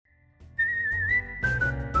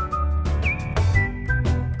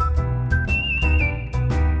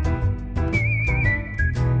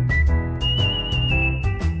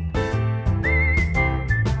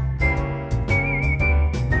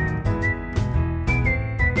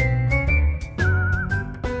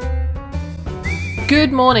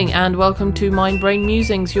Good morning and welcome to Mind Brain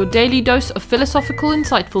Musings, your daily dose of philosophical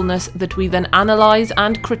insightfulness that we then analyse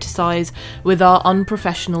and criticise with our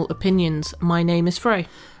unprofessional opinions. My name is Frey.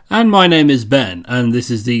 And my name is Ben, and this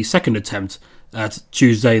is the second attempt at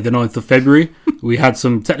Tuesday the 9th of February. We had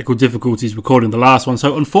some technical difficulties recording the last one,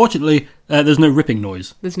 so unfortunately there's no ripping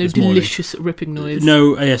noise. There's no delicious ripping noise.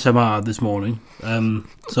 No ASMR this morning.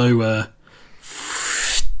 That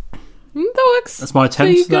works. That's my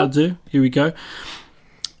attempt, that'll do. Here we go.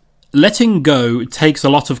 Letting go takes a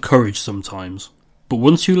lot of courage sometimes, but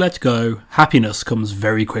once you let go, happiness comes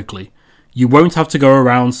very quickly. You won't have to go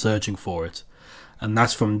around searching for it. And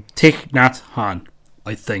that's from Thich Nhat Hanh,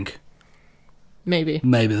 I think. Maybe.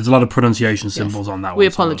 There's a lot of pronunciation symbols on that one. We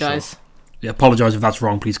apologise. So yeah, apologise if that's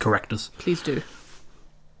wrong. Please correct us. Please do.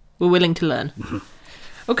 We're willing to learn.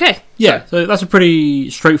 Okay. Yeah, so that's a pretty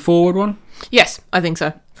straightforward one. Yes, I think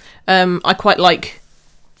so. I quite like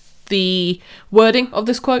the wording of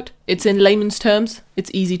this quote. It's in layman's terms. It's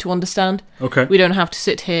easy to understand. Okay. We don't have to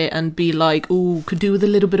sit here and be like, "Ooh, could do with a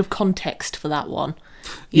little bit of context for that one."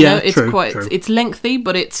 You know, it's true. It's lengthy,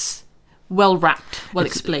 but it's well wrapped, well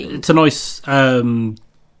explained. It's a nice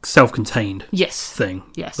self-contained thing.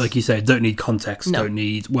 Yes. Like you say, don't need context. No. Don't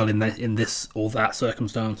need in this or that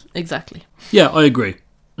circumstance. Exactly. Yeah, I agree.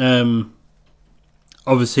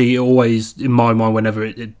 Obviously, always in my mind, whenever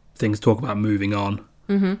things talk about moving on.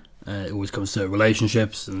 Mm-hmm. It always comes to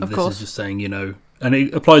relationships, and this is just saying, and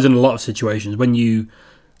it applies in a lot of situations. When you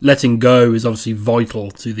letting go is obviously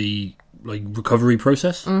vital to the recovery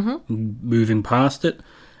process, moving past it,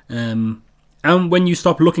 and when you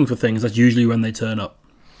stop looking for things, that's usually when they turn up.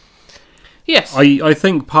 Yes, I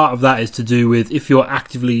think part of that is to do with if you're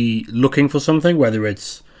actively looking for something, whether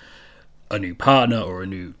it's a new partner or a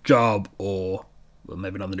new job, or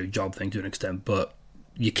maybe not the new job thing to an extent, but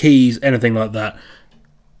your keys, anything like that.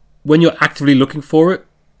 When you're actively looking for it,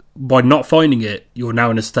 by not finding it, you're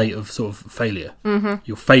now in a state of sort of failure. Mm-hmm.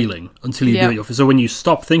 You're failing until you do it. So when you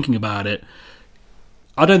stop thinking about it,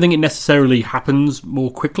 I don't think it necessarily happens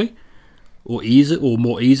more quickly or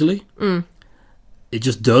more easily. Mm. It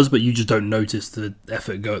just does, but you just don't notice the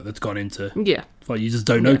effort that's gone into. Yeah, it's like you just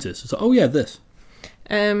don't notice. It's like, oh yeah, this,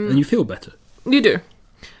 and you feel better. You do.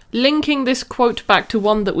 Linking this quote back to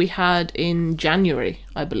one that we had in January,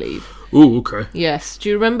 I believe. Oh, okay. Yes. Do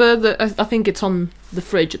you remember I think it's on the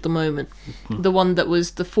fridge at the moment. Mm-hmm. The one that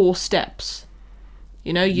was the 4 steps.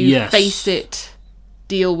 You face it,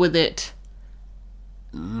 deal with it.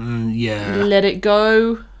 Let it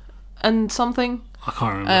go, and something. I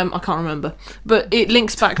can't remember. I can't remember. But it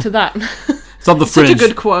links back to that. It's on the fridge. Such a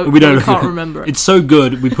good quote. We can't remember it. It's so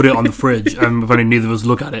good, we put it on the fridge, and only neither of us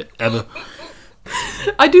look at it ever.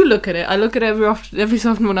 I do look at it. I look at it every so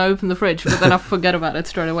often when I open the fridge, but then I forget about it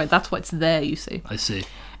straight away. That's why it's there, you see. I see.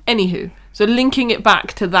 Anywho, so linking it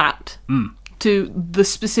back to that, to the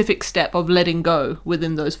specific step of letting go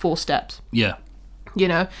within those 4 steps. Yeah.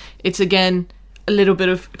 It's again a little bit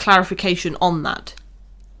of clarification on that.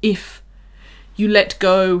 If you let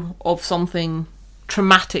go of something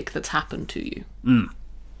traumatic that's happened to you,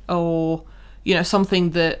 or, something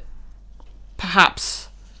that perhaps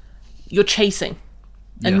you're chasing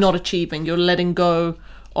and not achieving. You're letting go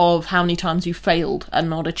of how many times you failed and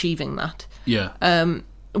not achieving that. Yeah.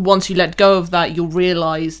 Once you let go of that, you'll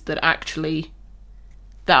realise that actually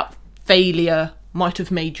that failure might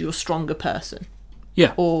have made you a stronger person.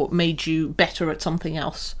 Yeah. Or made you better at something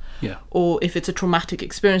else. Yeah. Or if it's a traumatic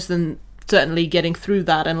experience, then certainly getting through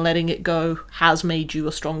that and letting it go has made you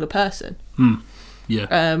a stronger person.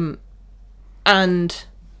 Yeah. And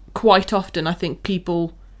quite often, I think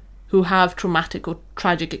people who have traumatic or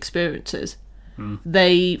tragic experiences,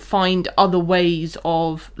 they find other ways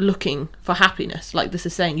of looking for happiness. Like this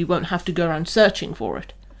is saying, you won't have to go around searching for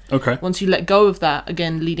it. Okay. Once you let go of that,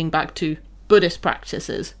 again, leading back to Buddhist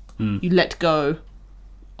practices, you let go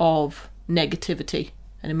of negativity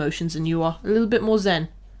and emotions, and you are a little bit more zen.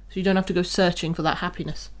 So you don't have to go searching for that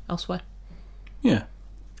happiness elsewhere. Yeah.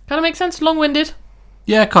 Kind of makes sense? Long-winded?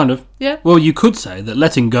 Yeah, kind of. Yeah. Well, you could say that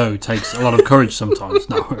letting go takes a lot of courage sometimes.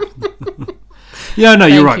 No. Yeah, no,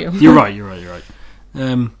 you're right. You're right.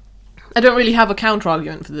 I don't really have a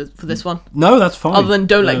counter-argument for this one. No, that's fine. Other than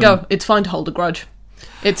don't let go. It's fine to hold a grudge.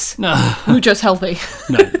 It's mucho's healthy.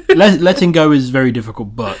 No, letting go is very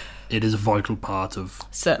difficult, but it is a vital part of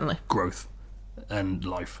certainly growth and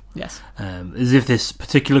life. Yes. As if this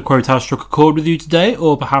particular quote has struck a chord with you today,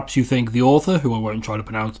 or perhaps you think the author, who I won't try to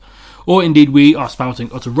pronounce, or indeed we are spouting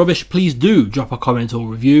utter rubbish, please do drop a comment or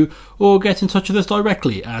review, or get in touch with us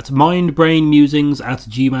directly at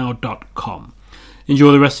mindbrainmusings@gmail.com.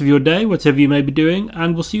 Enjoy the rest of your day, whatever you may be doing,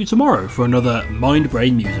 and we'll see you tomorrow for another Mind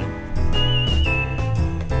Brain Musings.